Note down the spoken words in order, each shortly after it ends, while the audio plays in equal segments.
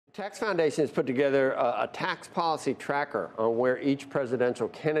Tax Foundation has put together a tax policy tracker on where each presidential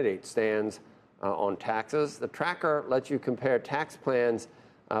candidate stands on taxes. The tracker lets you compare tax plans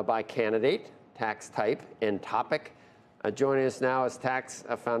by candidate, tax type, and topic. Joining us now is Tax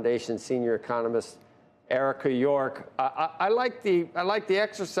Foundation senior economist Erica York. I like the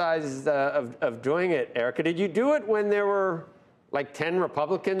exercise of doing it, Erica. Did you do it when there were like 10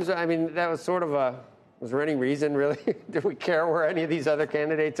 Republicans? I mean, that was sort of a. Was there any reason, really? Do we care where any of these other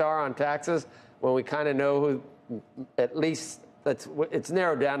candidates are on taxes when we kind of know who, at least, it's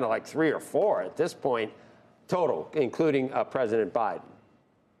narrowed down to like 3 or 4 at this point, total, including President Biden?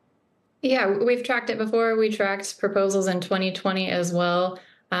 Yeah, we've tracked it before. We tracked proposals in 2020 as well.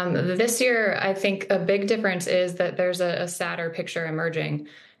 This year, I think a big difference is that there's a sadder picture emerging.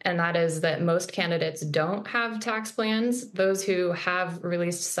 And that is that most candidates don't have tax plans. Those who have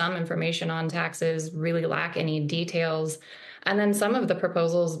released some information on taxes really lack any details. And then some of the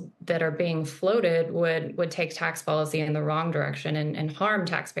proposals that are being floated would take tax policy in the wrong direction and harm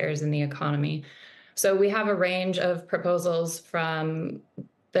taxpayers in the economy. So we have a range of proposals from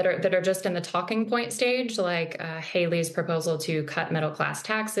that are just in the talking point stage, like Haley's proposal to cut middle class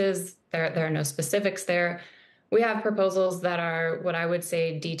taxes. There are no specifics there. We have proposals that are what I would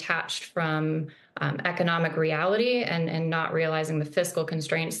say detached from economic reality and not realizing the fiscal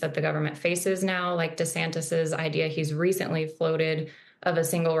constraints that the government faces now, like DeSantis's idea he's recently floated of a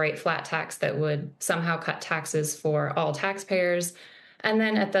single rate flat tax that would somehow cut taxes for all taxpayers. And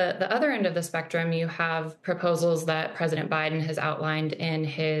then at the other end of the spectrum, you have proposals that President Biden has outlined in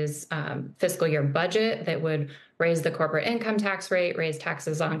his fiscal year budget that would raise the corporate income tax rate, raise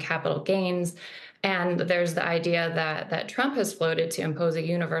taxes on capital gains. And there's the idea that Trump has floated to impose a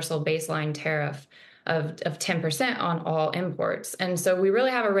universal baseline tariff of 10% on all imports. And so we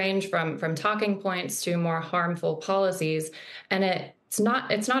really have a range from talking points to more harmful policies. And it's not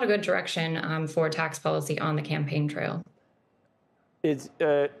a good direction for tax policy on the campaign trail.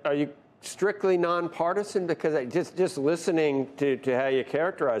 Are you strictly nonpartisan? Because just listening to how you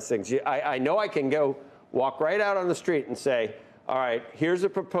characterize things, I know I can go walk right out on the street and say, all right, here's a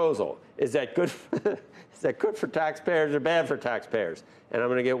proposal. Is that good? Is that good for taxpayers or bad for taxpayers? And I'm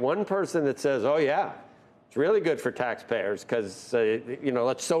going to get one person that says, "Oh yeah, it's really good for taxpayers because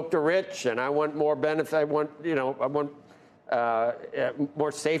let's soak the rich, and I want more benefit. I want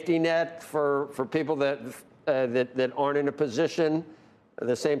more safety net for people that aren't in a position,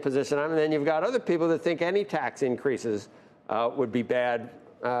 the same position I'm in." And then you've got other people that think any tax increases would be bad.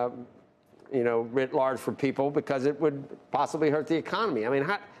 Writ large for people because it would possibly hurt the economy. I mean,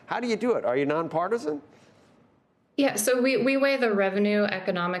 how do you do it? Are you nonpartisan? Yeah, so we weigh the revenue,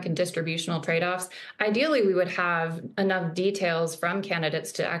 economic, and distributional trade-offs. Ideally, we would have enough details from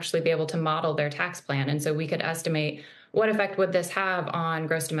candidates to actually be able to model their tax plan. And so we could estimate what effect would this have on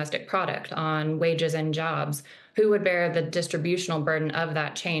gross domestic product, on wages and jobs? Who would bear the distributional burden of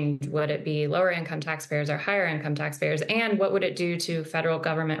that change? Would it be lower income taxpayers or higher income taxpayers? And what would it do to federal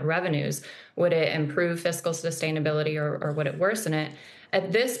government revenues? Would it improve fiscal sustainability or would it worsen it?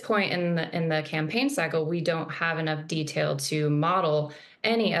 At this point in the campaign cycle, we don't have enough detail to model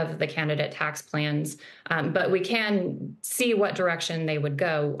any of the candidate tax plans, but we can see what direction they would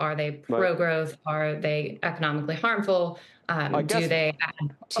go. Are they pro-growth? Are they economically harmful? Do they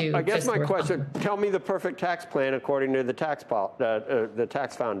add to? I guess my question: tell me the perfect tax plan according to the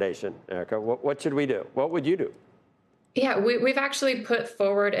Tax Foundation, Erica. What should we do? What would you do? Yeah, we've actually put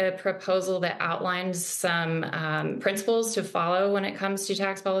forward a proposal that outlines some principles to follow when it comes to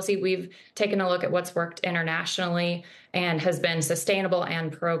tax policy. We've taken a look at what's worked internationally and has been sustainable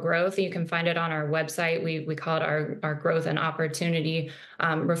and pro-growth. You can find it on our website. We call it our Growth and Opportunity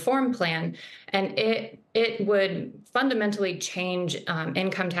Reform Plan. And it would fundamentally change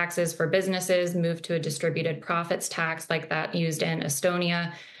income taxes for businesses, move to a distributed profits tax like that used in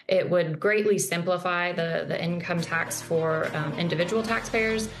Estonia. It would greatly simplify the income tax for individual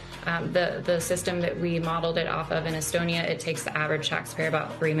taxpayers. The system that we modeled it off of in Estonia, it takes the average taxpayer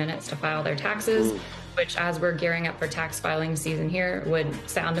about 3 minutes to file their taxes, which as we're gearing up for tax filing season here would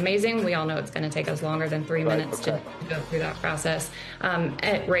sound amazing. We all know it's going to take us longer than 3 minutes to go through that process.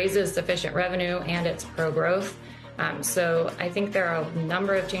 It raises sufficient revenue and it's pro-growth. So I think there are a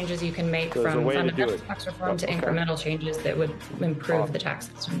number of changes you can make from fundamental tax reform to incremental changes that would improve the tax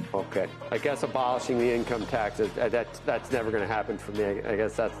system. Okay. I guess abolishing the income tax, that's never going to happen for me. I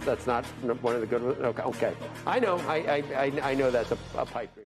guess that's not one of the good ones. Okay. I know. I know that's a pipe dream.